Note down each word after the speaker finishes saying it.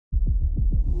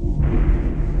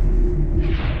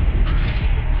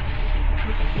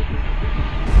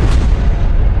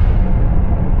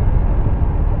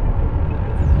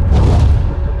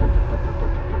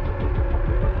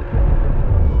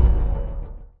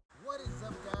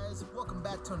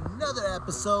back to another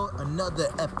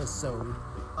episode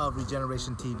of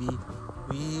Regeneration TV.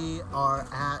 We are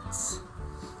at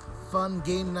Fun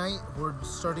Game Night. We're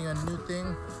starting a new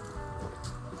thing.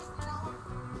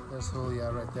 There's Julia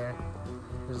right there.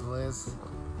 There's Liz.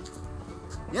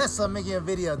 Yes, I'm making a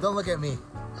video. Don't look at me.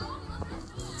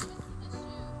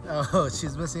 Oh,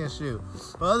 she's missing a shoe.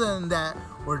 But other than that,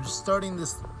 we're starting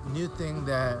this new thing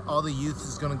that all the youth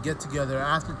is going to get together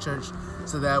after church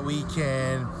so that we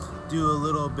can do a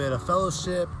little bit of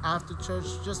fellowship after church.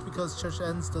 Just because church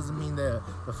ends doesn't mean that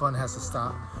the fun has to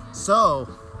stop. So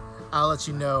I'll let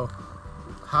you know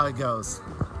how it goes.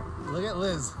 Look at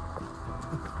Liz.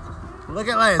 Look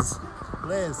at Liz.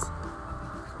 Liz.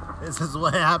 This is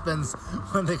what happens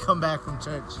when they come back from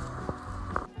church.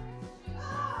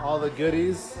 All the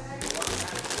goodies.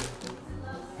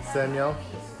 Samuel,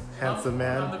 handsome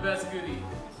man. I'm the best goodie.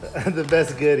 The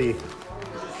best goodie.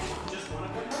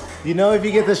 You know, if you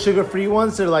get the sugar-free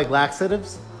ones, they're like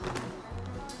laxatives.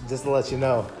 Just to let you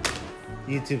know.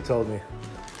 YouTube told me.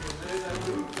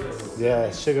 Yeah,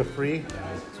 sugar-free.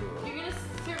 You're gonna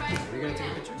survive. You're gonna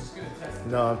take a picture?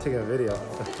 No, I'm taking a video.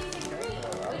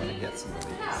 I'm gonna get some of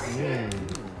these.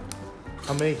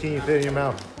 How many can you fit in your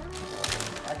mouth?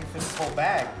 I can fit this whole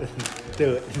bag.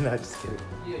 Do it. No, just kidding.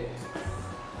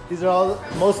 These are all,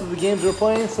 most of the games we're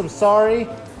playing. Some Sorry,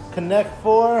 Connect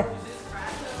 4,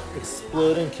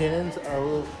 Exploding Kittens. A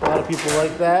lot of people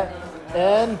like that.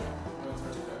 And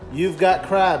You've Got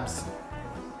Crabs.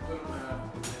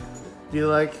 Do you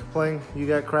like playing You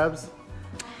Got Crabs?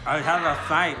 I have a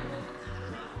fight.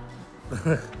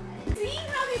 See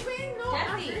how they play? No,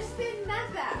 understand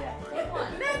nada.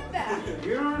 Nada.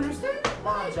 You don't understand? Come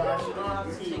on, Josh. You don't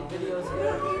have to take videos.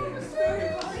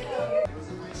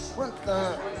 What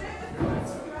the?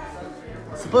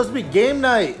 It's supposed to be game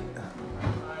night.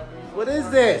 What is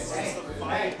this?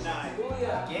 Fight night.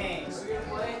 Games. We're gonna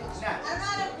play? I'm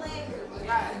not a player.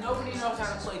 Yeah, nobody knows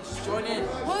how to play. Just join in.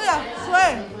 Julia,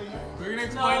 sway. We're gonna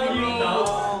explain the rules.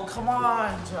 No, come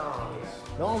on, Josh.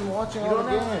 No, I'm watching all the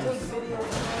games.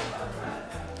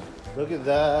 Look at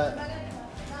that.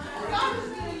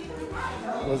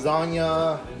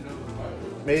 Lasagna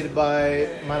made by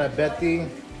Mana Betty.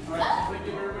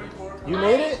 You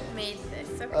made it? Made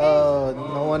this, okay? Oh,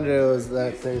 no wonder it was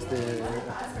that tasty.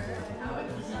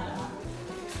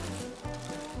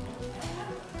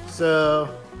 So,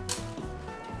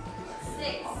 6.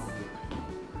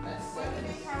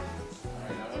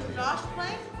 Is Josh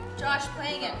playing? Josh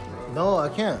playing it. no, I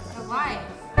can't. Why?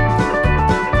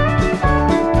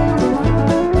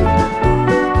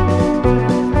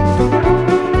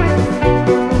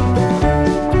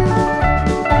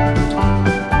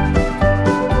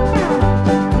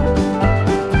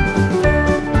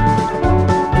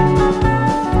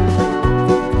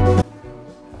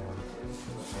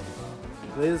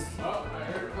 Liz,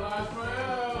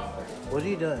 what are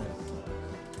you doing?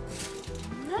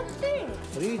 Nothing.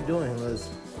 What are you doing, Liz?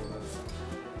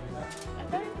 I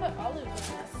thought you put olives in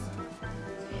this.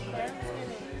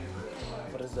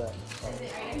 What is that?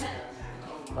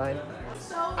 Fine.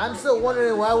 I'm still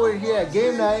wondering why we're here at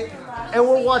game night and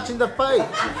we're watching the fight.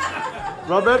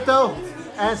 Roberto,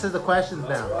 answer the questions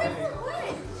now.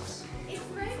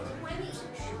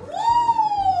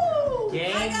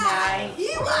 Game night.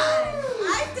 He won!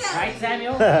 I did! Right,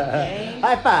 Samuel? Game.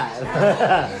 High five.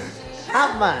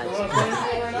 How much?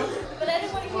 But I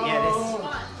didn't want to Yeah, this.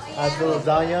 How's the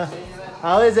lasagna?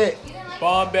 How is it?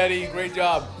 Bomb, Betty. Great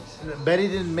job. Betty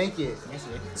didn't make it.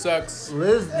 Sucks.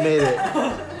 Liz made it.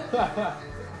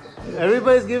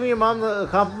 Everybody's giving your mom a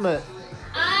compliment.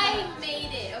 I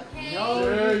made it, okay?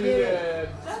 Sure you did.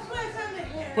 That's why I found the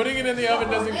hair. Putting it in the oven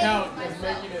doesn't count. It's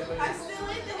making it. I still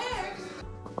ate the hair.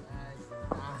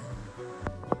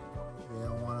 We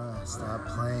don't want to stop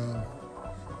playing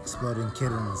Exploding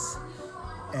Kittens.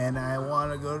 And I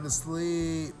want to go to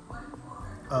sleep.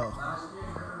 Oh.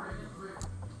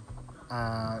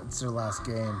 It's their last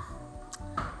game.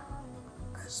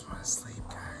 I just want to sleep,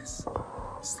 guys.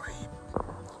 Sleep.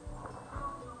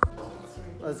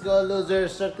 Let's go,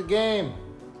 losers. Start the game.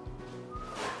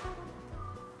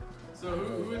 So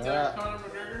who attacked Conor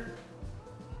McGregor?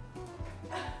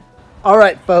 All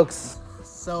right, folks.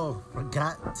 So,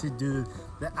 forgot to do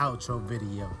the outro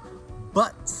video.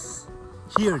 But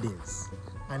here it is.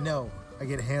 I know I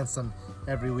get handsome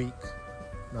every week.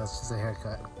 No, it's just a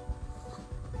haircut.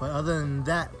 But other than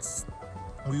that,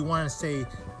 we want to say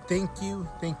thank you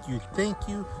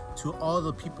to all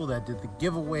the people that did the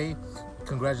giveaway.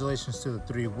 Congratulations to the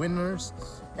 3 winners.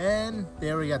 And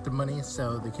they already got their money,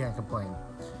 so they can't complain.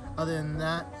 Other than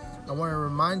that, I want to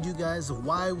remind you guys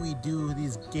why we do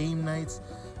these game nights.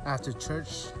 after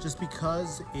church, just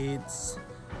because it's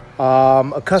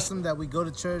a custom that we go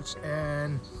to church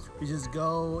and we just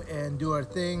go and do our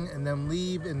thing and then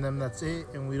leave, and then that's it,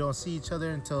 and we don't see each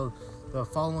other until the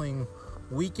following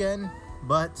weekend.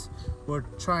 But we're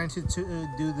trying to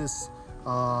do this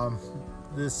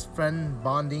this friend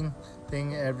bonding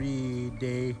thing every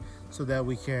day so that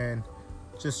we can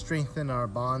just strengthen our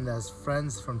bond as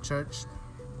friends from church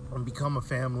and become a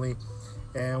family.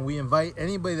 And we invite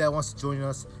anybody that wants to join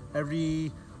us.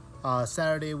 Every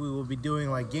Saturday we will be doing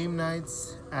like game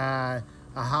nights at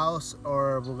a house,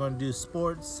 or we're going to do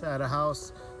sports at a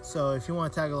house. So if you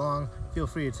want to tag along, feel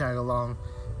free to tag along.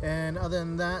 And other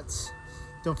than that,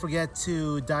 don't forget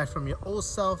to die from your old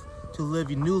self to live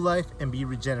your new life and be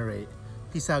regenerated.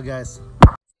 Peace out, guys.